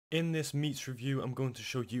In this Meetz review, I'm going to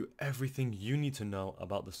show you everything you need to know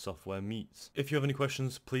about the software Meetz. If you have any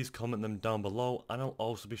questions, please comment them down below, and I'll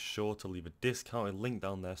also be sure to leave a discounted link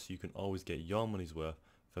down there so you can always get your money's worth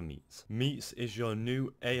for Meetz. Meetz is your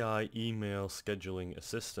new AI email scheduling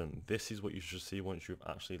assistant. This is what you should see once you've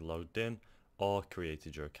actually logged in or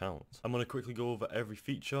created your account. I'm going to quickly go over every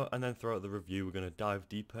feature, and then throughout the review we're going to dive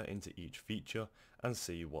deeper into each feature and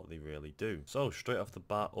see what they really do. So straight off the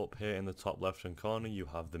bat, up here in the top left hand corner you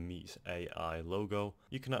have the Meetz AI logo.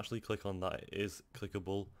 You can actually click on that, it is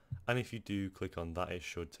clickable, and if you do click on that it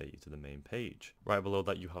should take you to the main page. Right below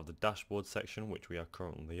that you have the dashboard section, which we are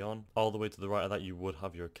currently on. All the way to the right of that you would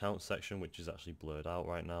have your account section, which is actually blurred out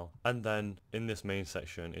right now, and then in this main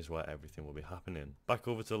section is where everything will be happening. Back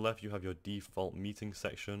over to the left you have your default meeting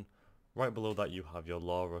section. Right below that you have your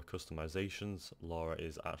LoRa customizations. LoRa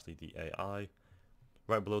is actually the AI.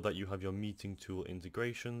 Right below that you have your meeting tool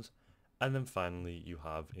integrations, and then finally you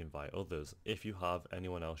have invite others if you have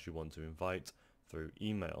anyone else you want to invite through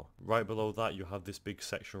email. Right below that you have this big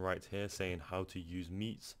section right here saying how to use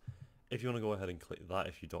Meetz. If you want to go ahead and click that,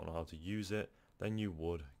 if you don't know how to use it, then you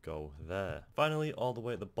would go there. Finally, all the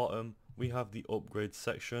way at the bottom we have the upgrade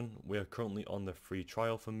section. We are currently on the free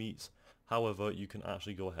trial for Meetz. However, you can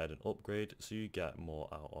actually go ahead and upgrade so you get more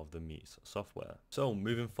out of the Meetz software. So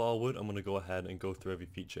moving forward, I'm going to go ahead and go through every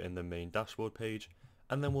feature in the main dashboard page,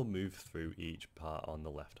 and then we'll move through each part on the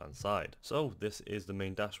left hand side. So this is the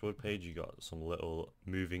main dashboard page. You got some little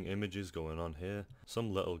moving images going on here,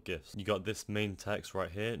 some little GIFs. You got this main text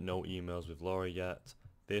right here, no emails with LoRa yet.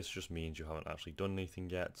 This just means you haven't actually done anything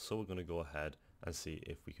yet, so we're going to go ahead and see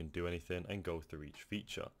if we can do anything and go through each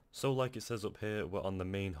feature. So like it says up here, we're on the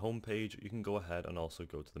main home page. You can go ahead and also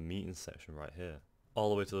go to the meetings section right here. All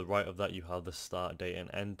the way to the right of that you have the start date and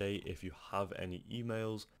end date. If you have any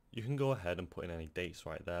emails, you can go ahead and put in any dates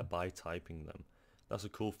right there by typing them. That's a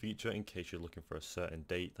cool feature in case you're looking for a certain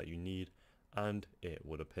date that you need, and it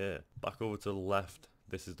would appear. Back over to the left,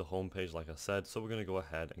 this is the home page like I said, so we're going to go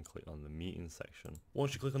ahead and click on the meeting section.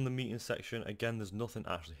 Once you click on the meeting section, again there's nothing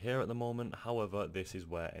actually here at the moment, however this is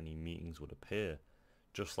where any meetings would appear.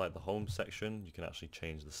 Just like the home section, you can actually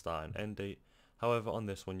change the start and end date. However, on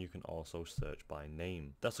this one you can also search by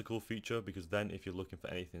name. That's a cool feature because then if you're looking for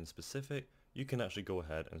anything specific, you can actually go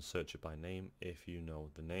ahead and search it by name if you know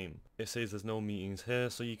the name. It says there's no meetings here,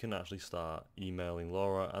 so you can actually start emailing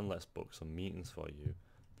LoRa and let's book some meetings for you.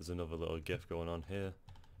 There's another little GIF going on here.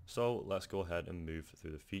 So let's go ahead and move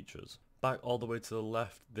through the features. Back all the way to the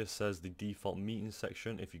left, this says the default meeting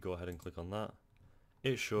section. If you go ahead and click on that,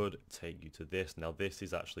 it should take you to this. Now this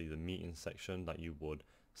is actually the meeting section that you would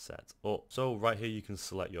set up. So right here you can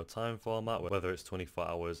select your time format, whether it's 24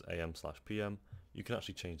 hours AM/PM. You can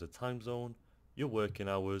actually change the time zone, your working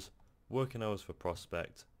hours for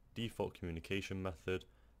prospect, default communication method,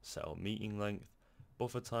 set up meeting length,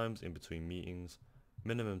 buffer times in between meetings,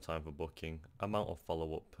 minimum time for booking, amount of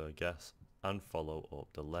follow-up per guest, and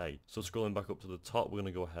follow-up delay. So scrolling back up to the top, we're going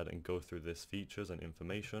to go ahead and go through these features and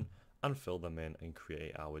information and fill them in and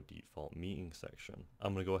create our default meeting section.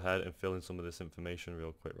 I'm going to go ahead and fill in some of this information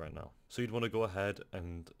real quick right now. So you'd want to go ahead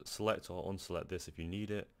and select or unselect this if you need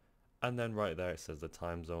it, and then right there it says the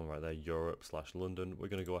time zone right there, Europe/London. We're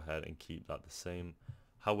going to go ahead and keep that the same.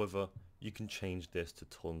 However, you can change this to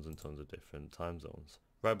tons and tons of different time zones.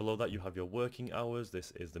 Right below that you have your working hours.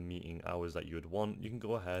 This is the meeting hours that you would want. You can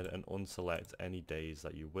go ahead and unselect any days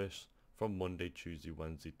that you wish from Monday, Tuesday,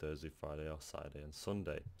 Wednesday, Thursday, Friday, or Saturday and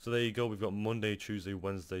Sunday. So there you go, we've got Monday, Tuesday,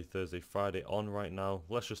 Wednesday, Thursday, Friday on right now.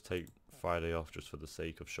 Let's just take Friday off just for the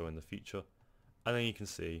sake of showing the feature. And then you can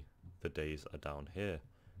see the days are down here.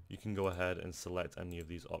 You can go ahead and select any of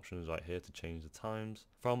these options right here to change the times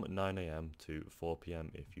from 9 AM to 4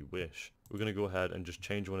 PM if you wish. We're going to go ahead and just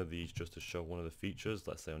change one of these just to show one of the features.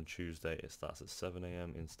 Let's say on Tuesday it starts at 7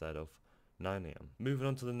 AM instead of 9 AM. Moving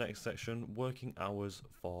on to the next section, working hours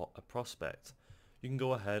for a prospect. You can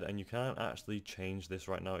go ahead and you can't actually change this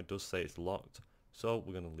right now. It does say it's locked, so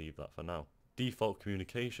we're going to leave that for now. Default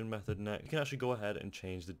communication method next. You can actually go ahead and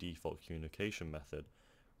change the default communication method.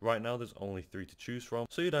 Right now there's only 3 to choose from,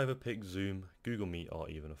 so you'd either pick Zoom, Google Meet, or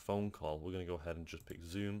even a phone call. We're going to go ahead and just pick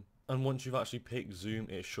Zoom. And once you've actually picked Zoom,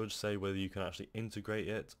 it should say whether you can actually integrate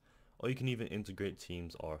it, or you can even integrate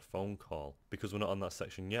Teams or a phone call. Because we're not on that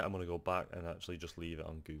section yet, I'm going to go back and actually just leave it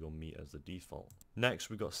on Google Meet as the default. Next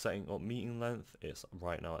we've got setting up meeting length. It's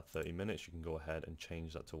right now at 30 minutes. You can go ahead and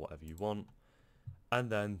change that to whatever you want. And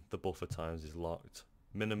then the buffer times is locked.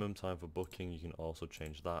 Minimum time for booking, you can also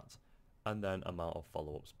change that. And then amount of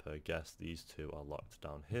follow-ups per guest, these two are locked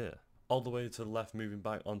down here. All the way to the left, moving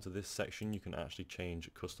back onto this section, you can actually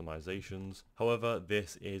change customizations. However,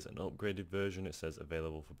 this is an upgraded version. It says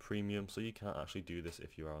available for premium, so you can't actually do this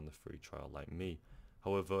if you are on the free trial like me.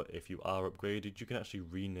 However, if you are upgraded, you can actually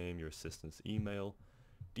rename your assistant's email,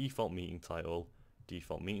 default meeting title,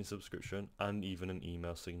 default meeting subscription, and even an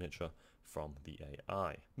email signature from the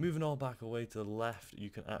AI. Moving all back away to the left, you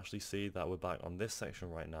can actually see that we're back on this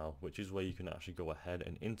section right now, which is where you can actually go ahead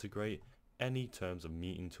and integrate any terms of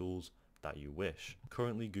meeting tools that you wish.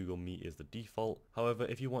 Currently Google Meet is the default. However,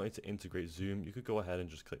 if you wanted to integrate Zoom, you could go ahead and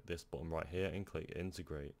just click this button right here and click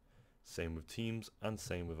integrate. Same with Teams and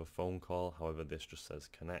same with a phone call. However, this just says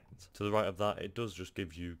connect. To the right of that, it does just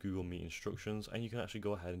give you Google Meet instructions, and you can actually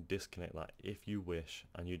go ahead and disconnect that if you wish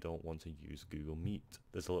and you don't want to use Google Meet.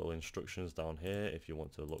 There's a little instructions down here if you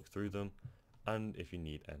want to look through them and if you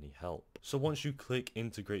need any help. So once you click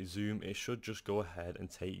integrate Zoom, it should just go ahead and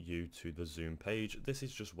take you to the Zoom page. This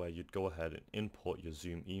is just where you'd go ahead and input your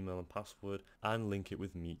Zoom email and password and link it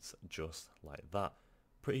with Meetz just like that.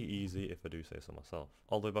 Pretty easy if I do say so myself.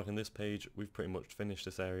 All the way back on this page, we've pretty much finished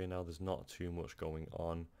this area now. There's not too much going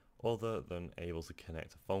on other than able to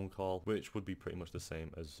connect a phone call, which would be pretty much the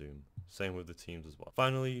same as Zoom. Same with the Teams as well.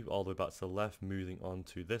 Finally, all the way back to the left, moving on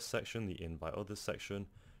to this section, the invite others section,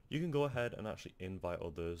 you can go ahead and actually invite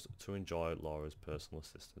others to enjoy Laura's personal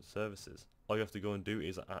assistant services. All you have to go and do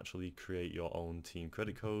is actually create your own team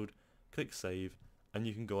credit code, click save, and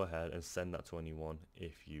you can go ahead and send that to anyone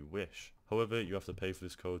if you wish. However, you have to pay for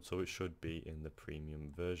this code, so it should be in the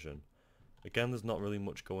premium version. Again, there's not really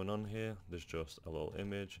much going on here. There's just a little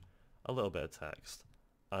image, a little bit of text,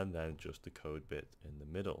 and then just the code bit in the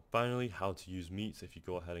middle. Finally, how to use Meetz. If you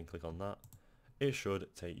go ahead and click on that, it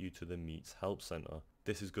should take you to the Meetz Help Center.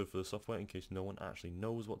 This is good for the software in case no one actually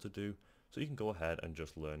knows what to do, so you can go ahead and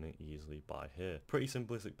just learn it easily by here. Pretty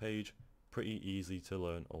simplistic page, pretty easy to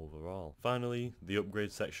learn overall. Finally, the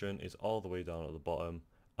upgrade section is all the way down at the bottom,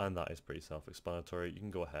 and that is pretty self-explanatory. You can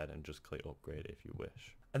go ahead and just click upgrade if you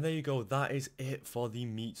wish. And there you go, that is it for the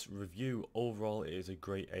Meetz review. Overall, it is a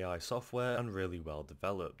great AI software and really well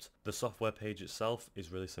developed. The software page itself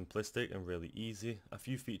is really simplistic and really easy. A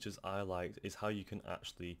few features I liked is how you can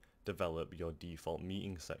actually develop your default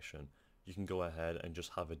meeting section. You can go ahead and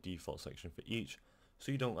just have a default section for each,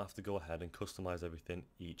 so you don't have to go ahead and customize everything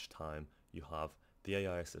each time you have the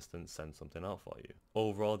AI assistant send something out for you.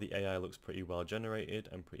 Overall, the AI looks pretty well generated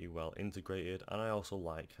and pretty well integrated, and I also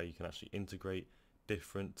like how you can actually integrate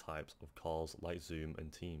different types of calls like Zoom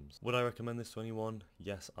and Teams. Would I recommend this to anyone?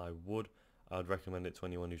 Yes, I would. I would recommend it to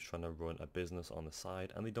anyone who's trying to run a business on the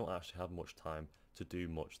side and they don't actually have much time to do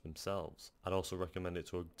much themselves. I'd also recommend it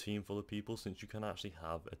to a team full of people, since you can actually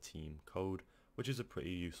have a team code, which is a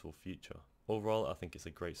pretty useful feature. Overall, I think it's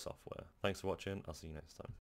a great software. Thanks for watching. I'll see you next time.